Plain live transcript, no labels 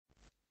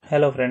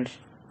Hello friends,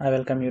 I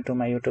welcome you to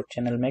my YouTube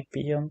channel Make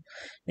PM.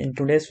 In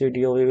today's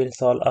video we will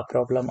solve a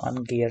problem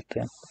on gear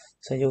train.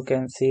 So you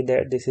can see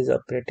that this is a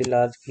pretty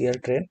large gear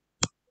train,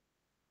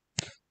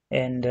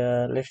 and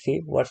let's see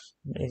what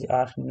is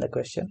asked in the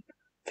question.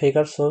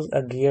 Figure shows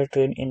a gear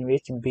train in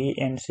which B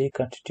and C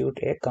constitute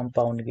a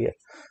compound gear.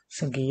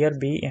 So gear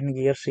B and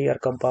gear C are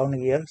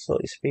compound gear, so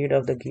speed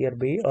of the gear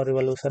B or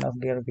revolution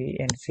of gear B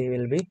and C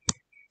will be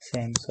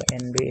same. So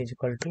NB is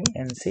equal to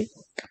NC.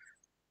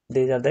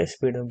 These are the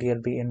speed of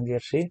gear B and gear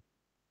C.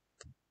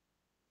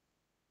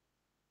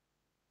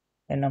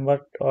 A number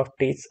of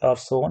teeth are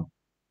shown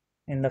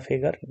in the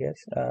figure. Yes,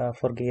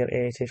 for gear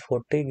A it is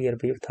 40, gear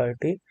B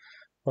 30,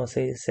 for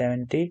C is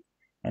 70,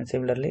 and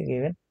similarly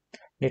given.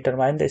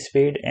 Determine the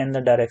speed and the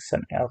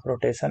direction of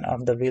rotation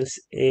of the wheels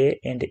A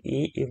and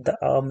E if the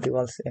arm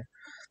revolves at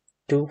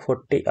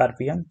 240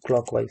 rpm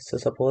clockwise. So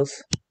suppose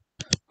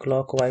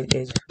clockwise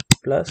is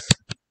plus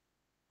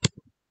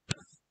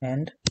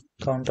and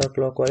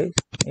counterclockwise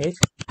is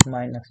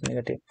minus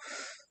negative.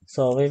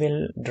 So we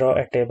will draw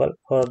a table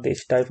for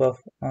this type of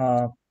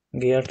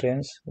gear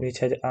trains which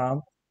has arm.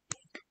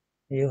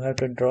 You have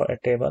to draw a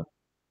table,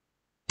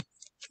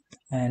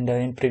 and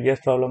in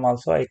previous problem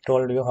also I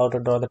told you how to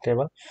draw the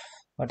table,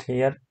 but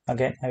here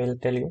again I will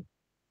tell you.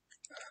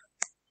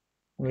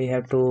 We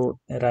have to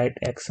write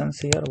actions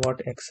here,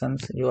 what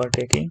actions you are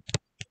taking,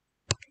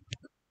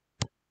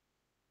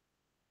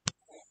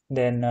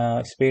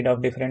 then speed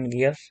of different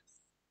gears.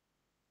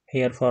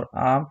 Here for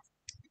arm,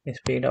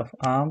 speed of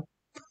arm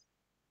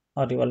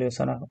or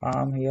revolution of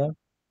arm here.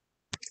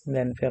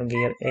 Then for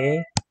gear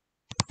A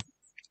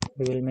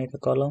we will make a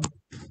column.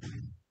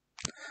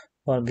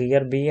 For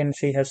gear B and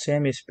C have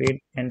same speed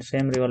and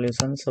same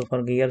revolution, so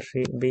for gear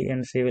C, B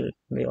and C will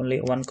be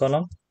only one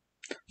column.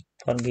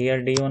 For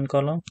gear D, one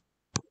column,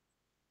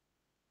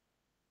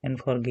 and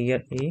for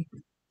gear E,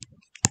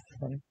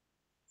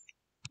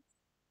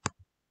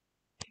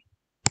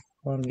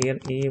 for gear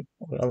E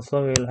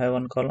also we will have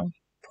one column.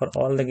 For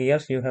all the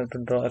gears you have to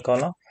draw a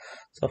column.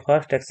 So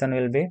first action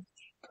will be,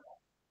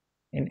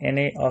 in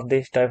any of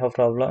these type of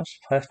problems,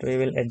 first we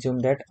will assume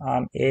that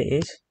arm A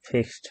is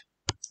fixed.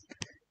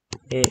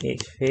 A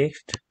is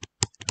fixed,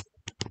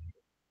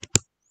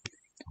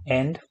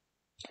 and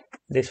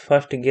this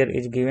first gear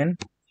is given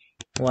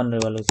 1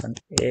 revolution.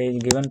 A is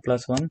given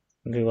plus 1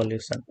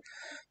 revolution.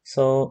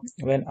 So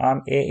when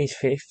arm A is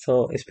fixed,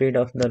 so speed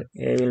of the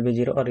A will be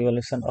 0, or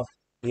revolution of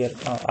gear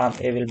arm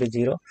A will be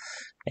 0,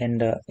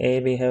 and A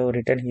we have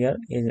written here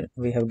is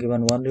we have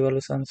given 1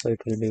 revolution, so it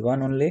will be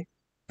 1 only.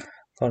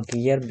 For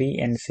gear B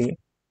and C,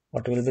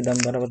 what will be the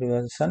number of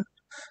revolution?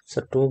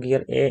 So two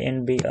gear A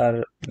and B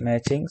are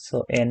matching,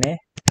 so NA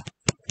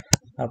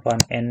upon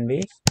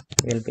NB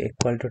will be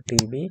equal to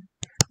TB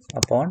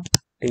upon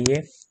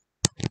TA.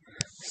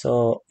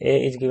 So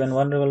A is given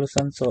 1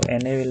 revolution, so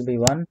NA will be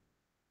 1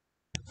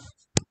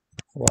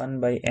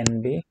 by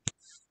NB,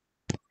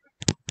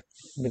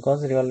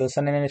 because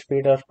revolution and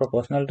speed are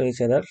proportional to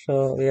each other,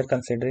 so we are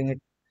considering it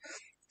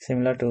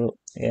similar to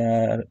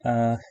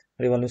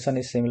revolution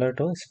is similar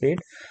to speed.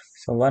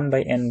 So 1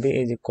 by NB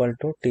is equal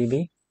to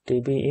TB.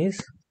 TB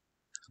is,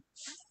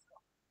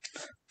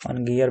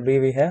 on gear B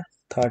we have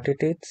 30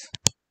 teeth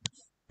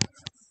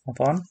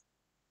upon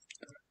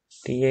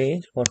TA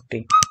is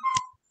 40.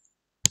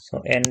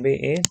 So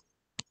NB is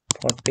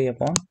 40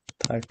 upon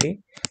 30,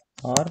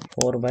 or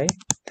 4 by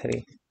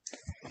 3.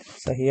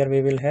 So here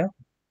we will have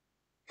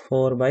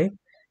 4 by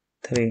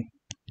 3.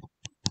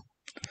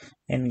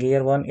 And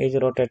gear 1 is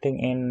rotating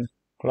in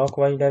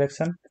clockwise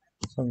direction,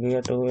 so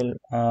gear 2 will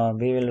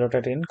B will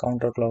rotate in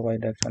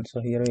counterclockwise direction.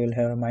 So here we will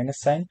have a minus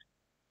sign.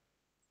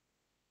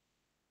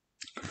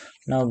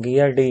 Now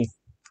gear D,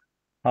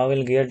 how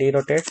will gear D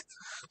rotate?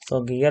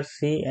 So gear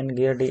C and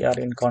gear D are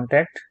in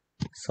contact,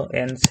 so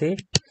NC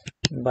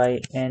by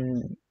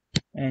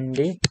ND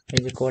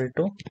is equal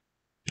to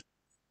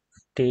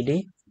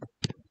TD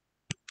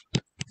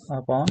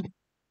upon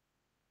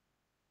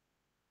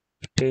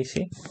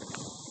TC.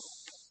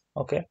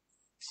 Okay,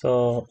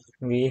 so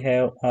we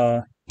have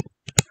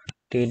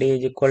TD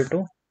is equal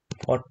to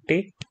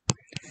 40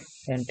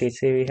 and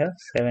TC we have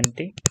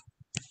 70.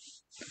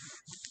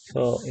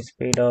 So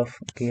speed of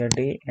gear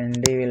D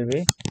and D will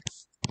be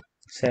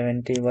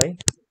 70 by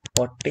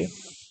 40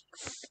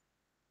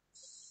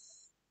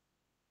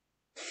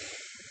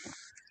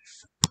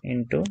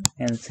 into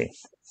NC,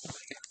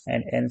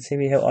 and NC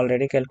we have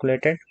already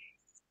calculated,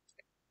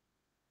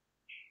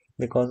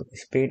 because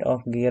speed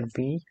of gear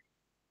B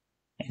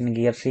and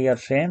gear C are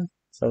same,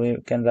 so we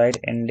can write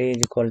ND is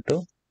equal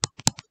to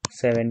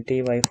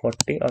 70 by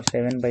 40, or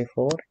 7 by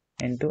 4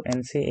 into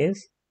NC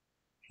is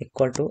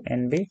equal to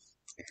NB,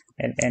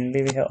 and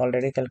NB we have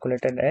already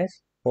calculated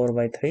as 4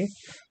 by 3,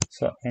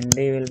 so ND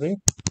will be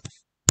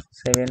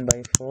 7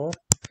 by 4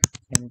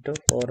 into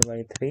 4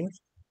 by 3,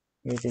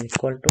 which is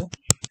equal to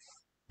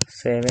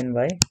 7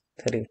 by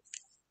 3.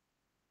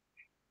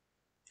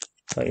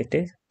 So it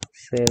is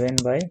 7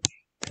 by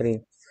 3,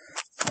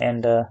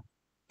 and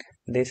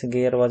this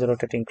gear was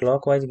rotating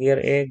clockwise, gear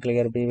A,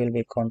 gear B will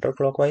be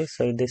counterclockwise,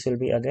 so this will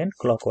be again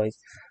clockwise.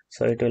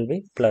 so it will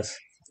be plus.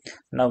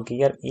 Now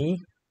gear E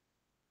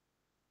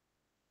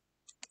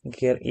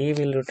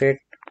will rotate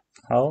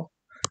how?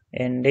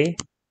 Nd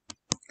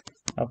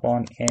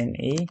upon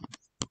Ne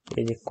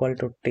is equal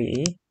to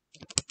Te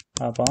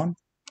upon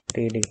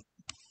Td.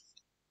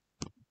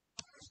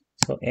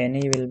 So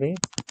Ne will be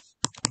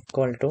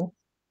equal to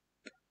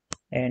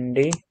Nd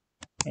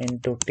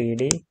into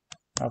Td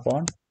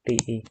upon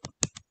Te.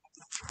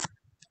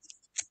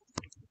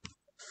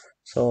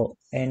 So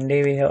Nd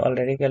we have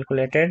already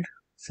calculated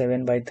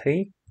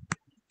 7/3.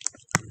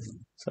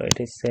 So it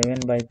is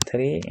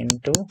 7/3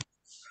 into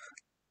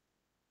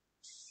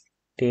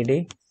Td.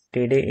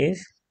 Td is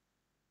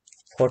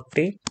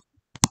 40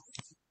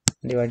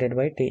 divided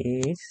by Te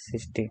is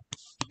 60.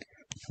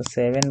 So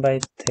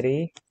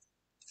 7/3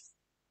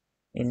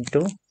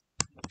 into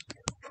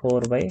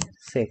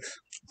 4/6.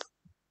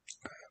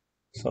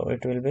 So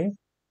it will be,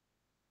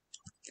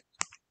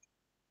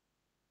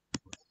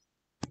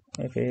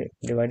 if we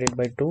divide it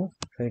by 2,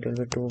 so it will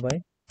be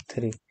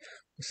 2/3.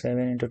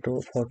 7 into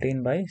 2,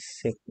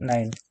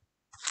 14/9.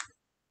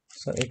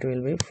 So it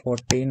will be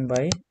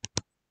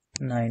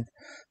 14/9.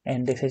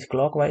 And this is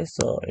clockwise,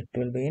 so it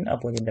will be in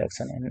opposite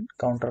direction, in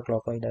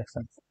counterclockwise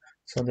direction.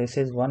 So this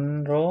is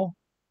one row.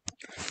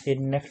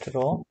 In next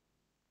row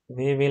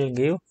we will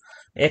give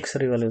x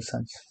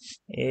revolutions.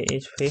 A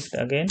is fixed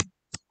again,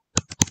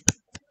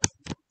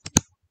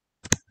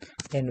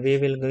 and we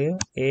will give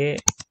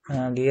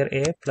gear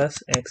A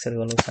plus x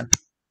revolution.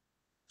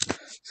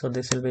 So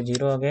this will be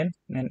 0 again,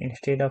 and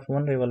instead of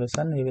one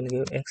revolution we will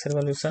give x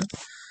revolution,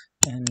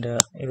 and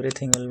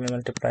everything will be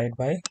multiplied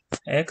by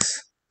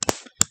x.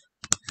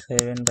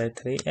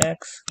 7/3x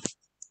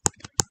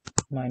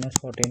minus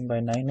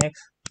 14/9x.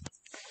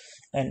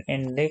 And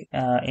in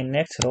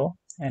next row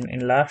and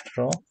in last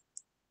row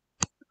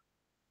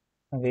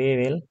we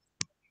will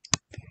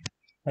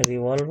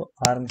revolve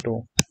arm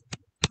 2.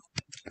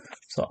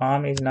 So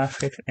arm is not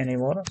fixed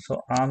anymore,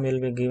 so arm will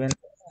be given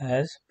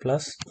as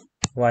plus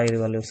y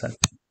revolution.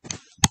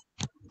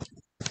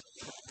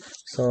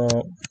 So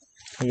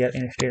here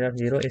instead of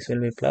 0 it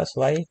will be plus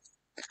y,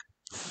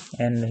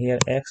 and here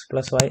x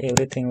plus y,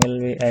 everything will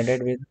be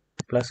added with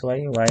plus y.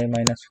 Y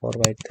minus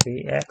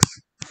 4/3x,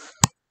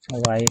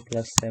 y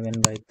plus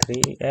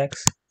 7/3x,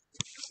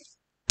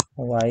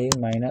 y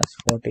minus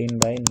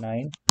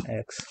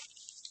 14/9x.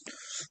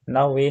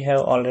 Now we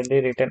have already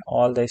written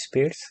all the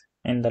speeds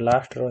in the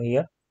last row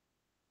here.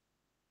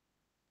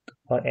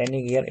 For any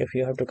gear, if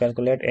you have to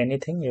calculate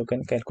anything, you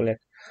can calculate.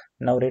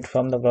 Now read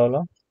from the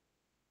problem.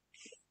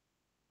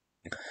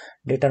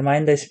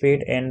 Determine the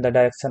speed and the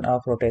direction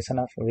of rotation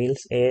of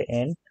wheels A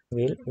and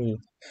wheel E.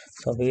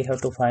 So we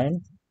have to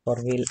find for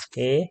wheel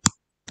A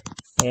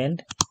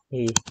and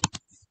E.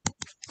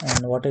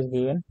 And what is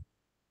given?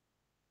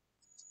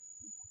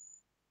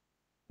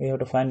 We have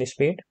to find the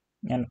speed.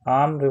 An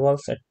arm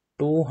revolves at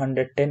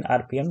 210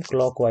 rpm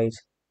clockwise,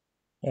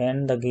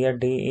 and the gear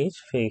D is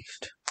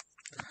fixed.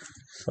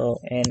 So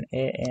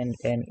NA and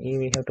NE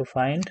we have to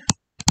find.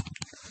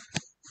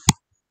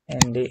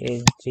 ND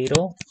is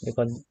 0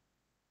 because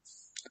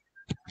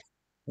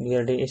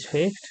gear D is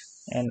fixed,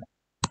 and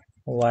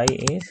Y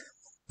is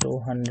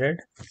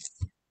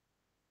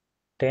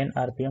 210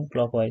 rpm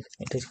clockwise.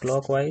 It is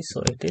clockwise,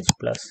 so it is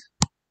plus.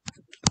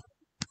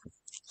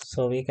 So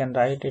we can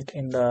write it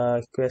in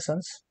the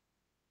equations.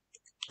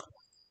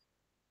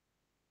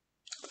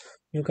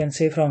 You can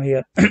see from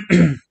here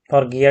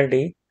for gear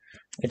D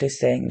it is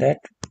saying that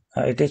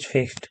it is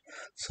fixed.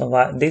 So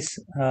this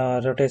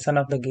rotation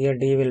of the gear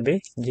D will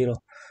be 0.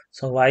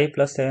 So y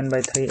plus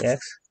 7/3x,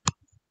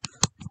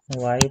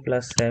 y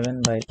plus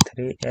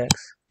 7/3x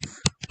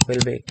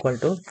will be equal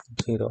to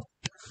 0.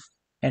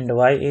 And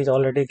y is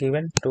already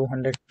given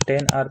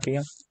 210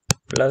 rpm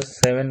plus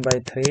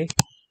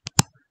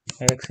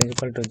 7/3x is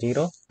equal to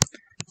 0.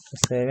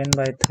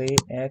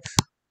 7/3x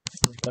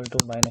is equal to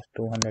minus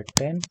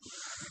 210.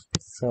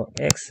 So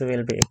x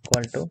will be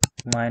equal to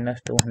minus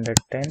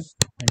 210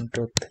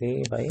 into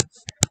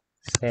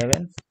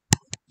 3/7.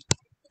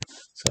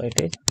 So it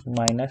is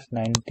minus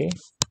 90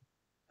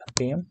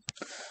 rpm.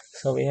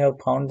 So we have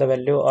found the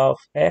value of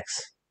x,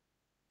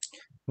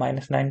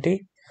 minus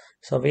 90.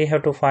 So we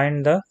have to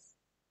find the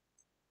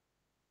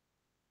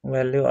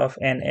value of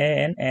NA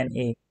and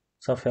NE.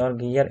 So for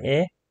gear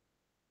A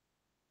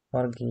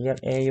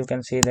you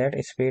can see that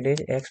speed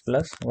is x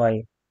plus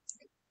y.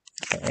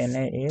 So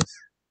NA is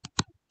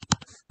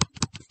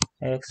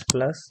x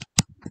plus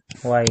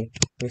y,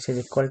 which is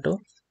equal to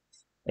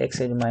x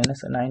is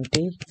minus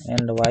 90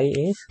 and y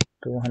is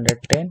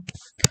 210.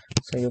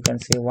 So you can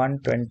see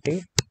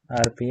 120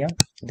 rpm.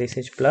 This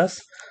is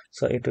plus,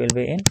 so it will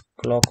be in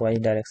clockwise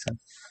direction.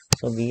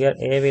 So gear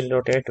A will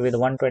rotate with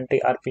 120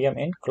 rpm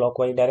in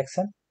clockwise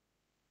direction.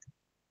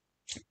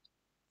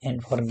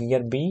 And for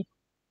gear E,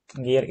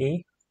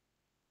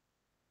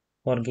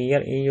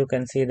 you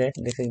can see that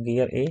this is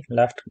gear E,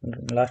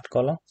 last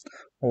column,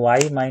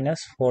 y minus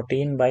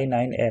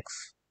 14/9x.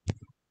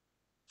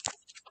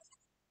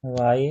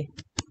 Y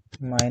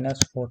minus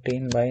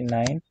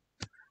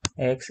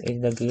 14/9x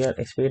is the gear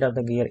speed of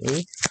the gear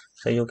E.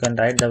 So you can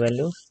write the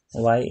values.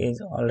 Y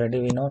is already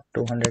we know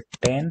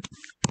 210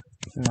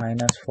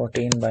 minus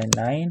 14 by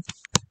 9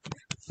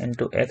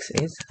 into x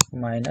is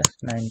minus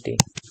 90.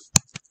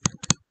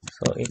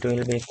 So it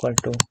will be equal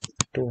to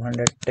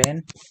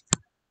 210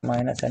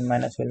 minus and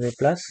minus will be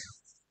plus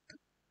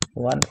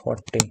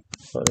 140.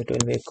 So it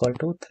will be equal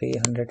to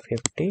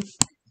 350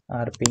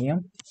 rpm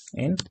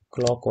in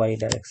clockwise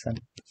direction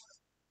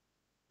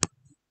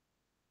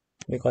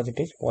because it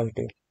is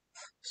positive.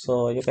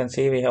 So you can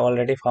see we have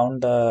already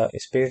found the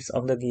speeds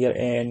of the gear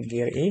A and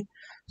gear E.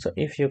 So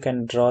if you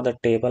can draw the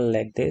table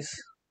like this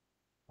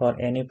for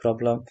any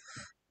problem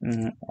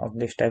of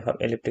this type of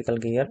elliptical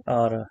gear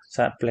or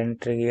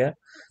planetary gear,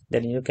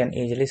 then you can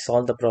easily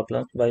solve the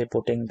problem by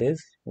putting these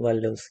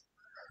values.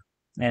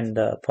 And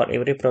for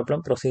every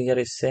problem, procedure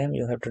is same.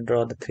 You have to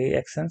draw the 3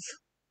 actions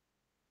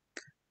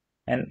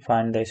and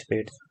find the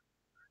speeds.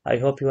 I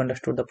hope you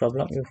understood the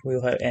problem. If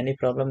you have any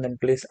problem, then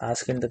please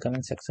ask in the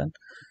comment section.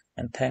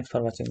 And thanks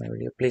for watching my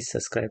video. Please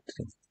subscribe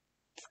to me.